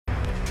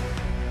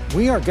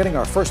We are getting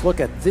our first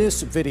look at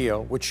this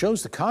video, which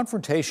shows the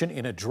confrontation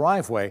in a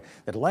driveway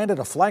that landed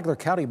a Flagler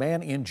County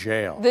man in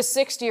jail. The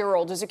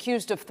 60-year-old is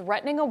accused of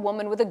threatening a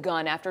woman with a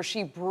gun after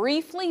she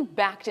briefly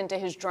backed into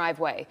his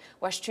driveway.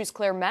 West 2's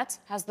Claire Metz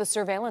has the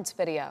surveillance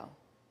video.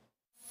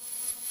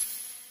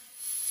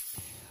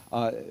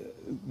 The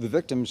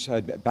victims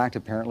had backed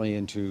apparently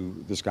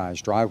into this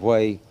guy's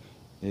driveway.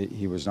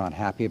 He was not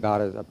happy about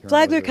it.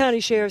 Flagler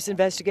County Sheriff's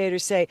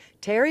investigators say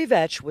Terry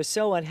Vetch was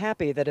so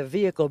unhappy that a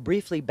vehicle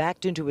briefly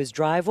backed into his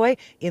driveway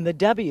in the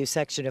W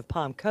section of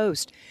Palm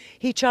Coast.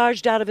 He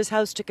charged out of his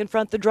house to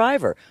confront the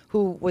driver,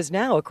 who was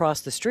now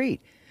across the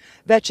street.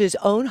 Vetch's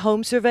own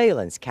home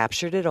surveillance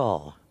captured it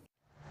all.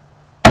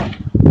 Keep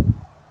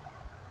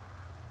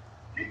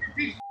your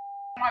piece of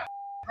my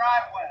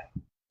driveway.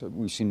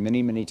 We've seen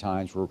many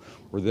times where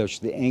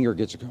the anger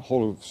gets a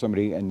hold of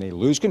somebody and they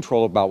lose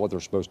control about what they're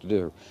supposed to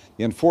do.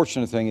 The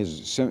unfortunate thing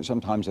is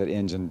sometimes that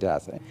ends in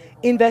death.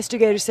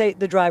 Investigators say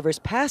the driver's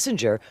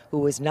passenger, who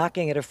was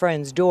knocking at a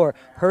friend's door,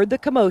 heard the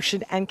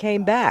commotion and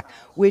came back,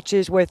 which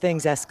is where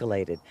things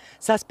escalated.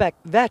 Suspect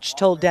Vetch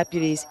told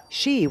deputies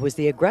she was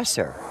the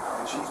aggressor.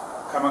 She's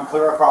coming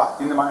clear across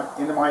into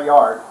my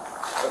yard,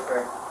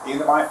 okay,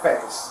 into my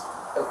face.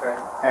 Okay.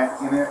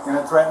 And in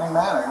a threatening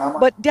manner.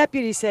 But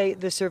deputies say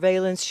the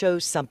surveillance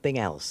shows something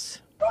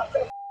else.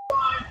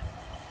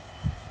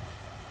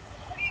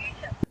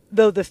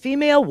 Though the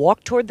female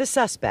walked toward the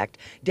suspect,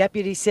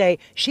 deputies say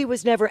she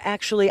was never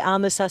actually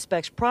on the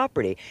suspect's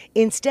property.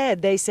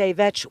 Instead, they say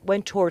Vetch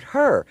went toward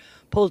her,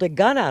 pulled a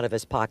gun out of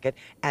his pocket,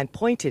 and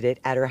pointed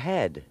it at her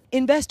head.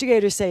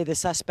 Investigators say the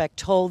suspect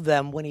told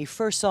them when he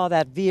first saw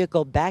that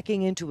vehicle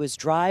backing into his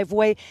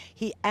driveway,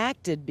 he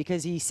acted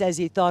because he says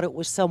he thought it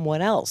was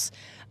someone else,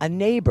 a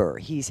neighbor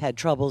he's had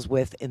troubles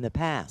with in the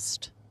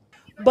past.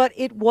 But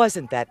it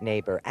wasn't that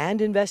neighbor, and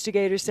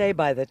investigators say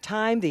by the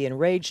time the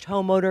enraged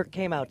homeowner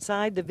came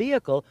outside, the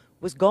vehicle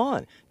was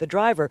gone, the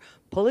driver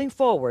pulling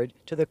forward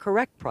to the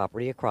correct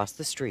property across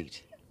the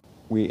street.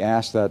 We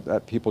ask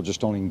that people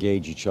just don't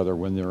engage each other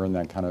when they're in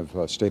that kind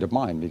of state of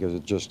mind, because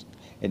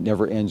it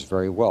never ends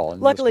very well.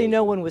 Luckily,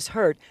 no one was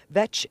hurt.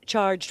 Vetch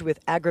charged with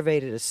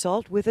aggravated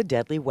assault with a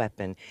deadly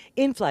weapon.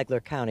 In Flagler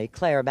County,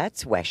 Claire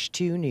Metz, West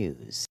 2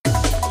 News.